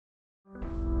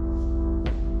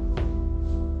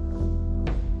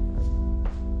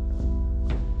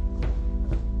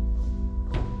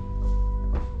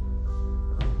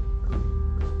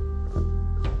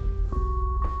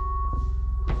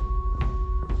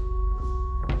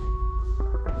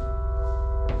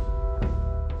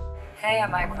Hey,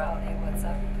 M.I Crowley, what's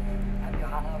up? I'm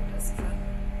Johanna of Lucifer.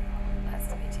 Nice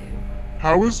to meet you.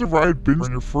 How has the ride been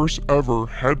on your first ever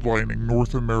headlining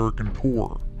North American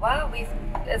tour? Well,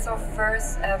 it's our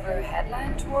first ever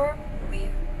headline tour. We've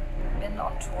been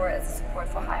on tour as a support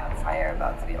for High on Fire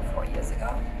about 3 or 4 years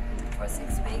ago for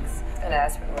 6 weeks. And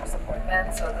as we were a support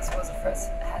band, so this was the first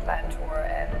headline tour,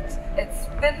 and it's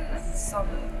been some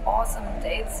awesome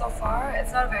dates so far.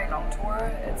 It's not a very long tour,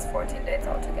 it's 14 dates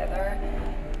altogether.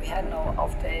 We had no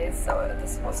off days, so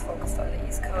this was focused on the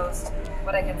East Coast.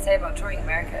 What I can say about touring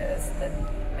America is that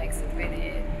makes it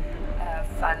really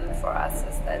fun for us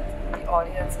is that the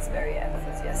audience is very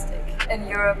enthusiastic. In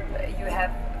Europe, you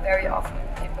have very often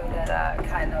people that are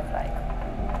kind of like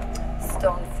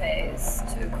stone-faced,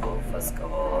 too cool for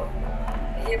school.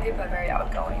 Here people are very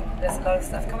outgoing. There's a lot of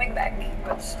stuff coming back,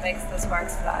 which makes the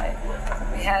sparks fly.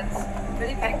 We had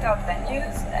pretty packed out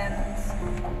venues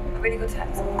and really good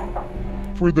times.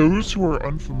 For those who are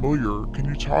unfamiliar, can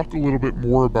you talk a little bit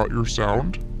more about your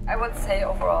sound? I would say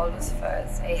overall Lucifer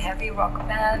is a heavy rock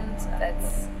band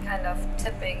that's kind of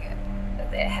tipping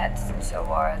their head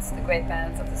towards the great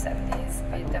bands of the 70s.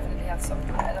 We definitely have some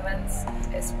new elements,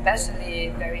 especially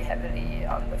very heavily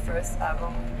on the first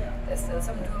album. There's still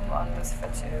some doom on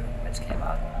Lucifer 2, which came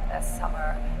out last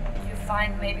summer. You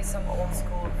find maybe some old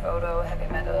school proto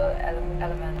heavy metal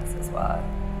elements as well.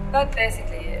 But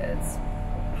basically it's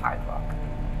hard rock.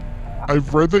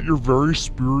 I've read that you're very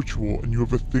spiritual and you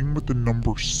have a thing with the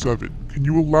number 7. Can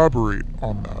you elaborate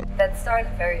on that? That started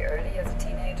very early as a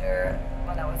teenager.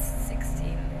 When I was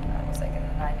 16, I was like in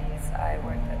the 90s, I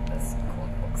worked at this cool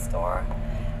bookstore.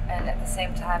 And at the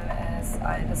same time as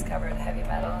I discovered heavy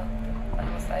metal, when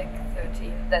I was like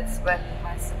 13, that's when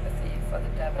my sympathy for the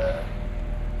devil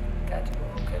got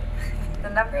awoken. The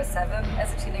number 7,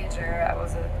 as a teenager, I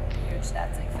was a huge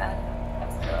dancing fan. I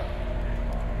was a girl.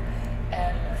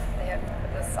 And they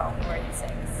have this song where he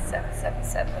sings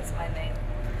 777 is my name.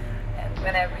 And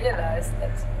when I realized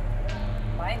that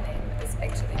my name is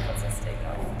actually consisting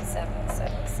of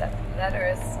 777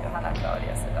 letters, Johanna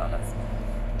Sadonis,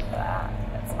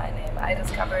 that's my name. I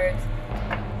discovered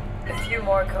a few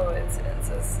more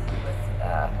coincidences with,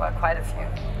 well, quite a few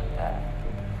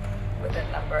with that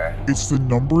number. It's the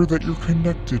number that you're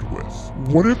connected with.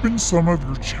 What have been some of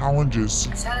your challenges?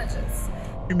 Challenges?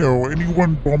 You know, any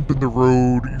one bump in the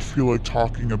road you feel like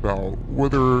talking about,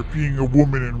 whether being a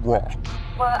woman in rock.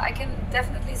 Well, I can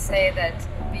definitely say that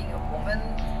being a woman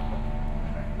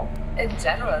in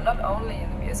general, not only in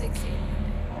the music scene,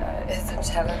 is a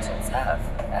challenge itself.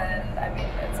 And I mean,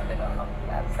 it's been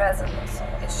a present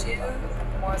issue,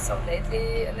 more so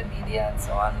lately in the media and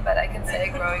so on. But I can say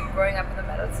growing up in the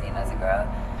metal scene as a girl,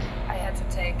 I had to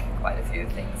take quite a few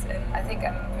things in. I think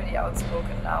I'm pretty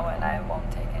outspoken now and I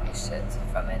won't take any shit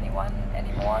from anyone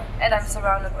anymore. And I'm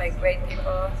surrounded by great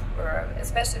people,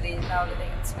 especially now living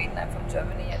in Sweden. I'm from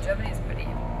Germany, and Germany is pretty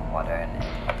modern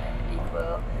and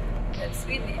equal. In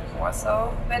Sweden even more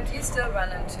so, but you still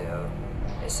run into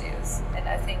issues. And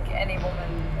I think any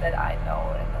woman that I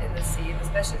know in the scene,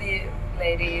 especially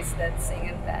ladies that sing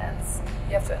in bands,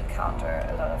 you have to encounter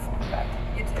a lot of crap.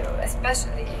 You do,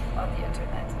 especially on the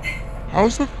internet.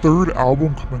 How's the 3rd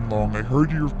album coming along? I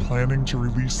heard you're planning to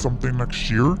release something next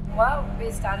year. Well,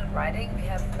 we started writing. We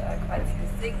have quite a few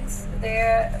things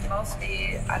there,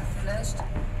 mostly unfinished.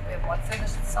 We have one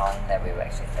finished song that we will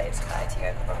actually play tonight here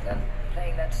in Brooklyn,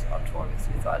 playing that on tour because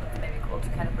we thought it may be cool to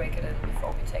kind of break it in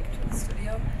before we take it to the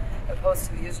studio,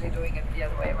 opposed to usually doing it the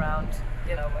other way around,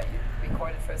 you know, where you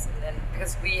record it first and then,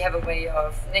 because we have a way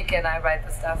of, Nick and I write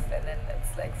the stuff and then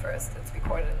it's like first it's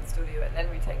recorded in the studio and then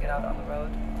we take it out on the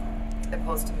road,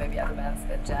 opposed to maybe other bands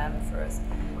that jam first.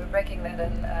 We're breaking that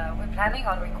in, we're planning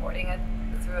on recording it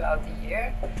throughout the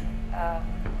year.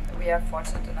 We are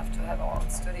fortunate enough to have our own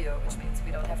studio, which means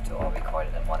we don't have to all record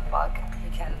it in one block.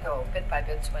 We can go bit by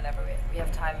bit whenever we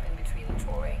have time in between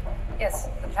touring. Yes,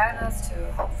 the plan is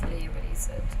to hopefully release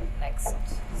it next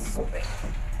spring.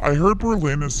 I heard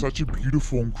Berlin is such a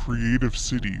beautiful and creative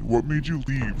city. What made you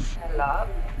leave? I love.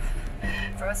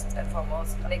 First and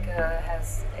foremost, Nick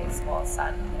has a small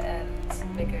son and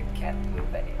Nick can't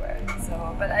move anywhere.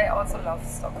 So, but I also love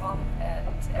Stockholm and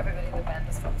everybody in the band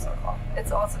is from Stockholm.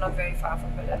 It's also not very far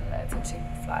from Berlin. It's a cheap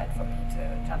flight for me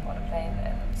to jump on a plane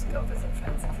and go visit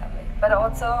friends and family. But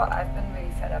also, I've been really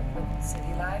fed up with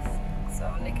city life.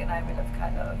 So Nick and I, we live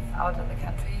kind of out in the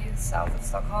country, south of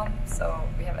Stockholm. So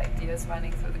we have like deers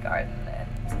running through the garden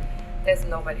and there's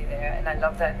nobody there, and I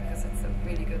love that because it's a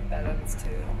really good balance to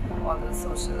all the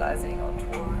socializing on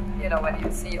tour. You know, when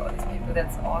you see all these people,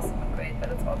 that's awesome and great,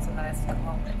 but it's also nice to come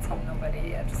home and see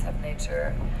nobody and just have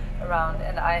nature around.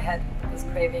 And I had this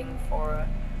craving for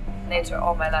nature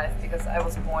all my life because I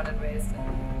was born and raised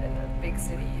in a big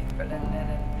city, Berlin, and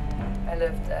then I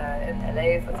lived in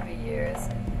LA for 3 years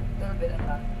and a little bit in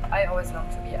London. I always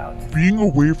longed to be out. Being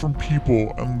away from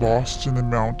people and lost in the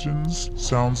mountains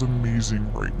sounds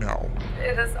amazing right now.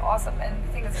 It is awesome, and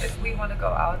the thing is, if we want to go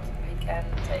out, we can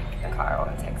take a car or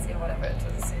a taxi or whatever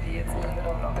to the city. It's a little bit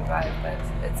of a longer drive, but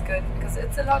it's good because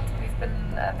it's a lot. We've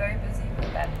been very busy with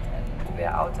the band and we're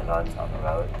out a lot on the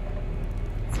road.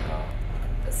 So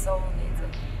the soul needs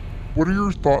it. What are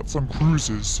your thoughts on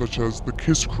cruises such as the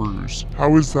KISS Kruise?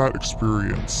 How is that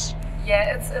experience?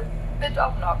 Yeah, it's a bit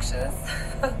obnoxious,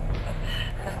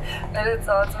 but it's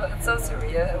so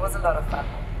surreal. It was a lot of fun.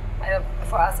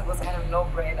 For us, it was kind of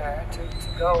no-brainer to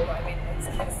go. I mean, it's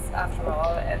KISS after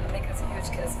all, and Nick is a huge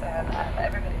KISS fan, and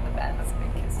everybody in the band is a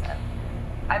big KISS fan.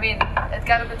 I mean, it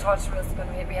got a bit torturous when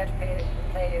we had to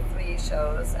play 3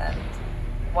 shows, and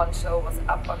one show was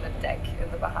up on the deck in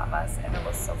the Bahamas, and it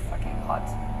was so fucking hot.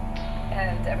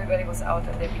 And everybody was out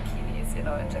in their bikinis, you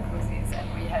know, in jacuzzis,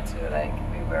 and we had to, like,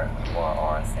 we were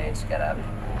on stage, get up,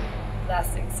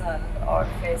 blasting sun, our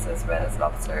faces red as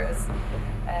lobsters,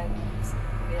 and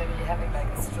nearly having like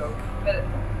a stroke. But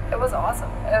it was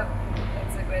awesome.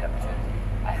 It's a great opportunity.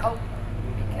 I hope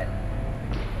we can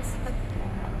repeat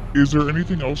this. Is there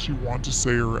anything else you want to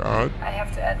say or add? I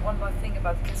have to add one more thing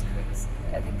about KISS Kruise.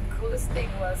 I think the coolest thing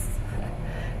was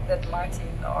that Martin,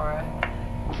 or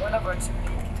one of our 2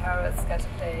 lead guitarists, got to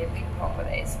play ping pong with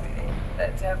Ace Frehley.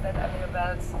 That to have that under your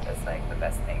belt is like the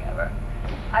best thing ever.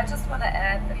 I just want to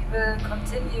add that we will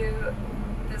continue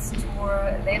this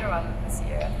tour later on this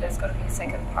year. There's going to be a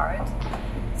second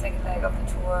leg of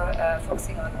the tour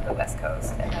focusing on the West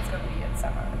Coast, and that's going to be in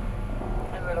summer.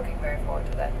 And we're looking very forward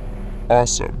to that.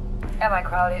 Awesome. M.I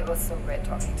Crowley, it was so great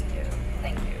talking to you.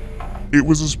 Thank you. It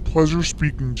was a pleasure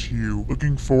speaking to you.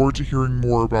 Looking forward to hearing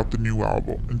more about the new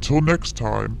album. Until next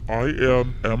time, I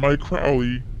am M.I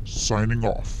Crowley, signing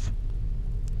off.